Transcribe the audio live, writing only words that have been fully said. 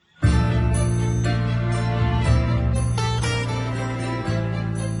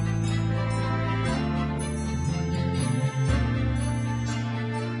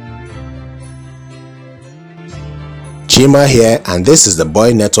Chima here, and this is the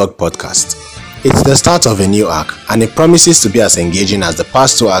Boy Network Podcast. It's the start of a new arc, and it promises to be as engaging as the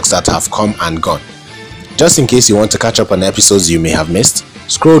past two arcs that have come and gone. Just in case you want to catch up on episodes you may have missed,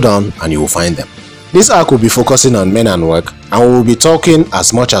 scroll down and you will find them. This arc will be focusing on men and work, and we will be talking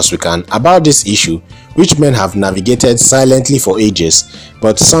as much as we can about this issue which men have navigated silently for ages,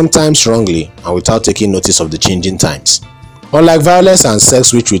 but sometimes wrongly and without taking notice of the changing times. Unlike violence and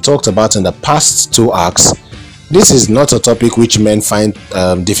sex, which we talked about in the past two arcs, this is not a topic which men find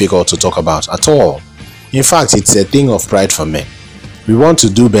difficult to talk about at all. In fact, it's a thing of pride for men. We want to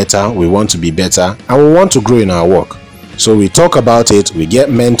do better, we want to be better, and we want to grow in our work. So we talk about it, we get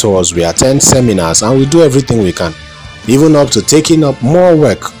mentors, we attend seminars, and we do everything we can, even up to taking up more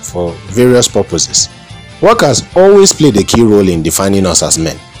work for various purposes. Work has always played a key role in defining us as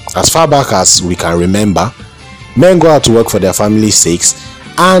men. As far back as we can remember, men go out to work for their family's sakes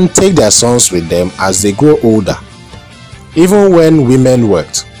and take their sons with them as they grow older. Even when women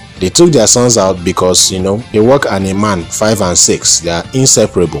worked, they took their sons out because, a work and a man, 5 and 6, they are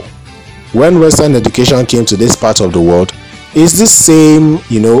inseparable. When Western education came to this part of the world, it's this same,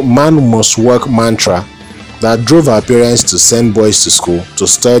 man must work mantra that drove our parents to send boys to school to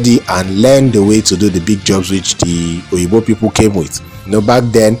study and learn the way to do the big jobs which the Oyibo people came with. Back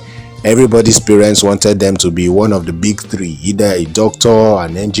then, everybody's parents wanted them to be one of the big three, either a doctor,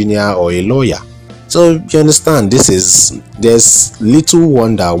 an engineer, or a lawyer. So you understand, there's little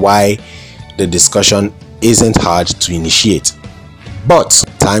wonder why the discussion isn't hard to initiate. But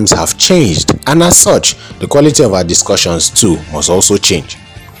times have changed, and as such, the quality of our discussions too must also change.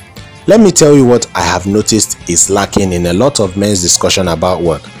 Let me tell you what I have noticed is lacking in a lot of men's discussion about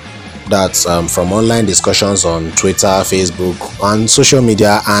work. That's from online discussions on Twitter, Facebook, and social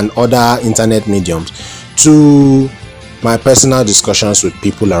media and other internet mediums to my personal discussions with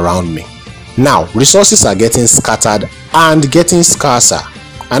people around me. Now, resources are getting scattered and getting scarcer,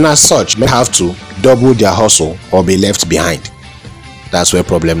 and as such, men have to double their hustle or be left behind. That's where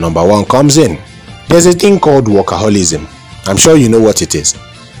problem number one comes in. There's a thing called workaholism. I'm sure you know what it is.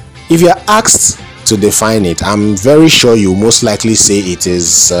 If you're asked to define it, I'm very sure you most likely say it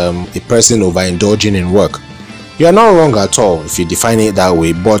is a person overindulging in work. You're not wrong at all if you define it that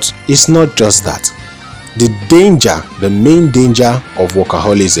way, but it's not just that. The main danger of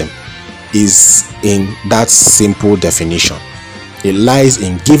workaholism is in that simple definition. It lies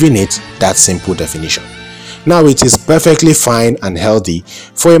in giving it that simple definition. Now, it is perfectly fine and healthy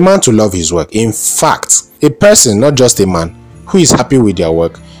for a man to love his work. In fact, a person, not just a man, who is happy with their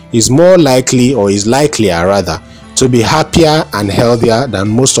work is more likely, or is likelier rather, to be happier and healthier than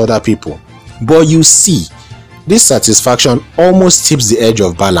most other people. But you see, this satisfaction almost tips the edge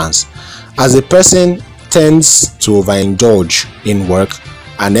of balance as a person tends to overindulge in work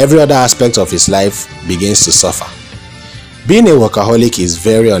and every other aspect of his life begins to suffer. Being a workaholic is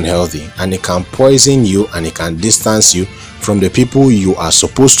very unhealthy, and it can poison you and it can distance you from the people you are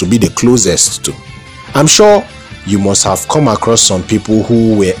supposed to be the closest to. I'm sure you must have come across some people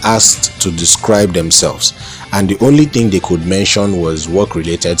who were asked to describe themselves, and the only thing they could mention was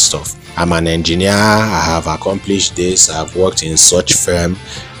work-related stuff. I'm an engineer, I have accomplished this, I've worked in such firm,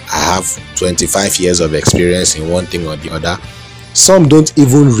 I have 25 years of experience in one thing or the other. Some don't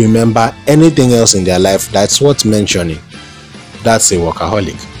even remember anything else in their life that's worth mentioning. That's a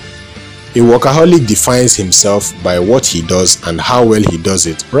workaholic. A workaholic defines himself by what he does and how well he does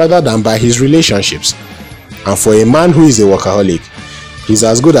it, rather than by his relationships. And for a man who is a workaholic, he's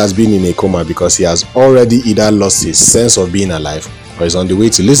as good as being in a coma because he has already either lost his sense of being alive or is on the way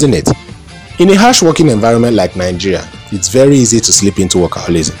to losing it. In a harsh working environment like Nigeria, it's very easy to slip into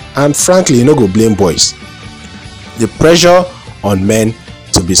workaholism. And frankly, go blame boys. The pressure on men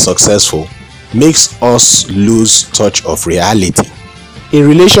to be successful makes us lose touch of reality. In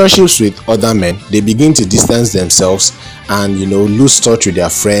relationships with other men, they begin to distance themselves and lose touch with their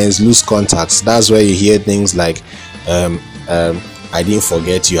friends, lose contacts. That's where you hear things like I didn't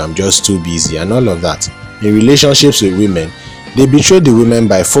forget you, I'm just too busy, and all of that. In relationships with women, they betray the women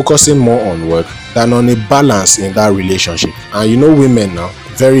by focusing more on work than on a balance in that relationship. And women now,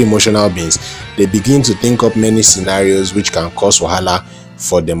 very emotional beings, they begin to think up many scenarios which can cause wahala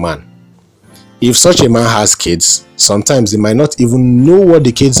for the man. If such a man has kids, sometimes they might not even know what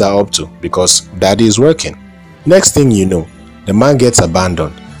the kids are up to because daddy is working. Next thing you know, the man gets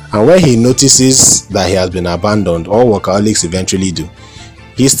abandoned, and when he notices that he has been abandoned, all workaholics eventually do,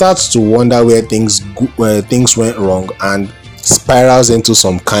 he starts to wonder where things went wrong and spirals into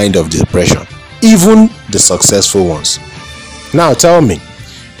some kind of depression, even the successful ones. Now tell me,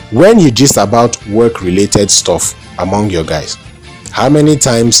 when you gist about work-related stuff among your guys, how many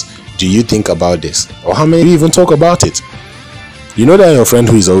times do you think about this? Or how many even talk about it? You know that your friend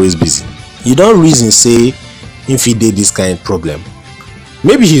who is always busy, you don't reason say if he did this kind of problem,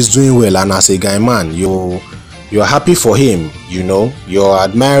 maybe he's doing well, and as a guy man, you're happy for him, you're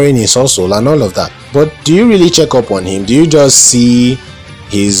admiring his hustle and all of that. But do you really check up on him? Do you just see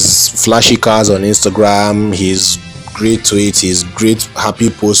his flashy cars on Instagram, his great tweets, his great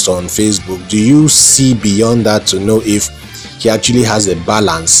happy post on Facebook? Do you see beyond that to know if he actually has a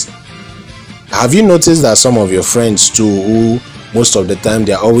balance? Have you noticed that some of your friends too, who most of the time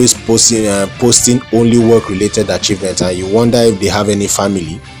they're always posting only work related achievements, and you wonder if they have any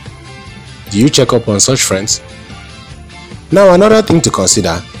family? Do you check up on such friends? Now, another thing to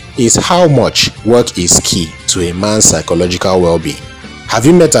consider is how much work is key to a man's psychological well-being. Have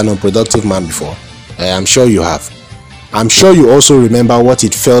you met an unproductive man before? I'm sure you have. I'm sure you also remember what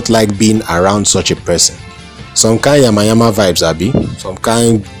it felt like being around such a person. Some kind yama vibes, Abi. Some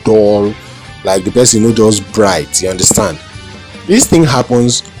kind dull, like the person who just bright, you understand? This thing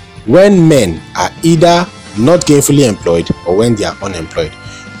happens when men are either not gainfully employed or when they are unemployed.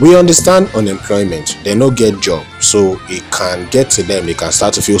 We understand unemployment, they no get job, so it can get to them, they can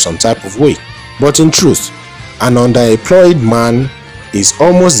start to feel some type of way. But in truth, an underemployed man is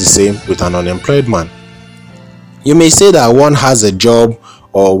almost the same with an unemployed man. You may say that one has a job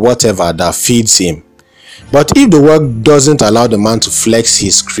or whatever that feeds him, but if the work doesn't allow the man to flex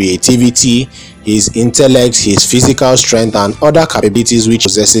his creativity, his intellect, his physical strength and other capabilities which he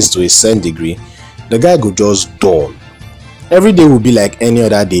possesses to a certain degree, the guy could just dull. Every day will be like any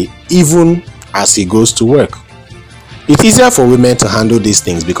other day, even as he goes to work. It's easier for women to handle these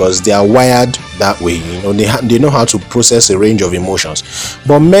things because they are wired that way. They know how to process a range of emotions.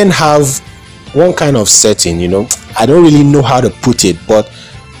 But men have one kind of setting, I don't really know how to put it, but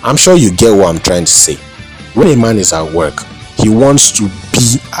I'm sure you get what I'm trying to say. When a man is at work, he wants to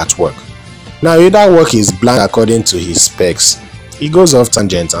be at work. Now, if that work is blank according to his specs, he goes off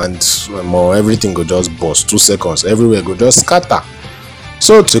tangent and everything go just burst. 2 seconds, everywhere go just scatter.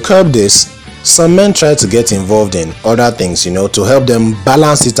 So to curb this, some men try to get involved in other things, to help them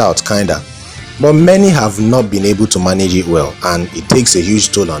balance it out, kinda. But many have not been able to manage it well, and it takes a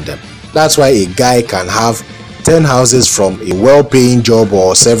huge toll on them. That's why a guy can have 10 houses from a well-paying job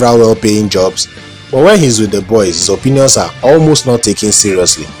or several well-paying jobs, but when he's with the boys, his opinions are almost not taken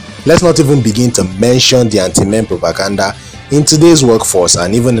seriously. Let's not even begin to mention the anti-men propaganda in today's workforce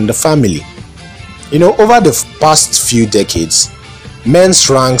and even in the family. Over the past few decades, men's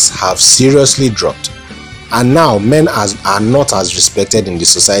ranks have seriously dropped, and now men are not as respected in the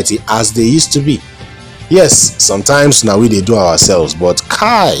society as they used to be. Yes, sometimes now we do ourselves, but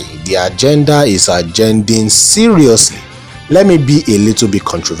the agenda is agending seriously. Let me be a little bit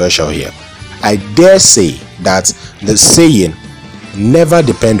controversial here. I dare say that the saying, never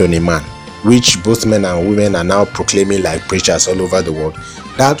depend on a man, which both men and women are now proclaiming like preachers all over the world,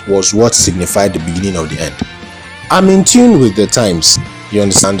 that was what signified the beginning of the end. I'm in tune with the times. You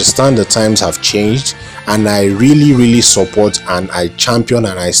understand the times have changed, and I really support and I champion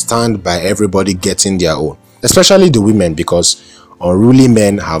and I stand by everybody getting their own, especially the women, because unruly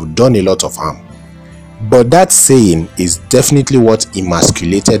men have done a lot of harm. But that saying is definitely what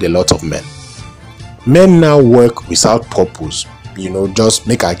emasculated a lot of men. Men now work without purpose,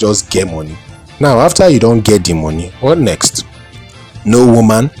 just get money. Now, after you don't get the money, what next? No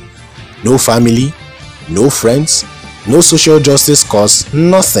woman, no family, no friends, no social justice cause,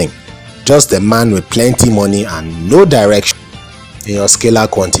 nothing. Just a man with plenty money and no direction in your scalar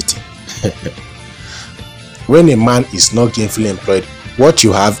quantity. When a man is not gainfully employed, what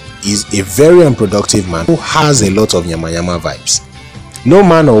you have is a very unproductive man who has a lot of yama vibes. No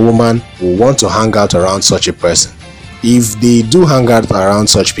man or woman will want to hang out around such a person. If they do hang out around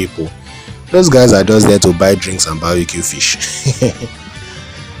such people, those guys are just there to buy drinks and barbecue fish.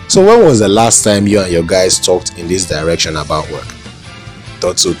 So when was the last time you and your guys talked in this direction about work?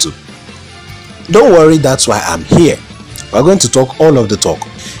 Thought so too. Don't worry, that's why I'm here. We're going to talk all of the talk.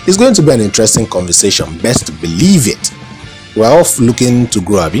 It's going to be an interesting conversation, best believe it. We're off looking to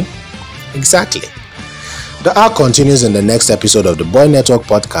grow, Abby. Exactly. The arc continues in the next episode of the Boy Network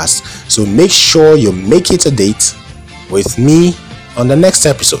podcast, so make sure you make it a date with me on the next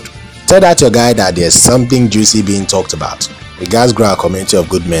episode. Tell that your guy that there's something juicy being talked about. We guys grow a community of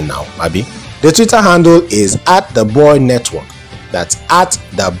good men now, Abby. The Twitter handle is @theboynetwork. That's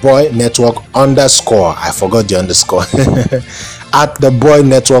 @theboynetwork_. I forgot the underscore.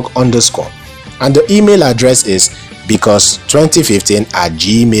 @theboynetwork_. And the email address is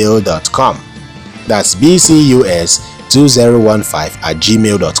because2015@gmail.com. That's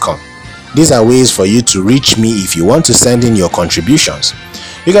bcus2015@gmail.com. These are ways for you to reach me if you want to send in your contributions.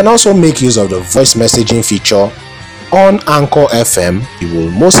 You can also make use of the voice messaging feature on Anchor FM. You will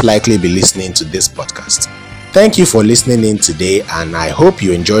most likely be listening to this podcast. Thank you for listening in today, and I hope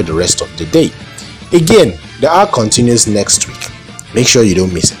you enjoy the rest of the day. Again, the arc continues next week. Make sure you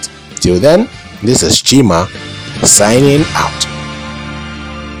don't miss it. Till then, this is Chima signing out.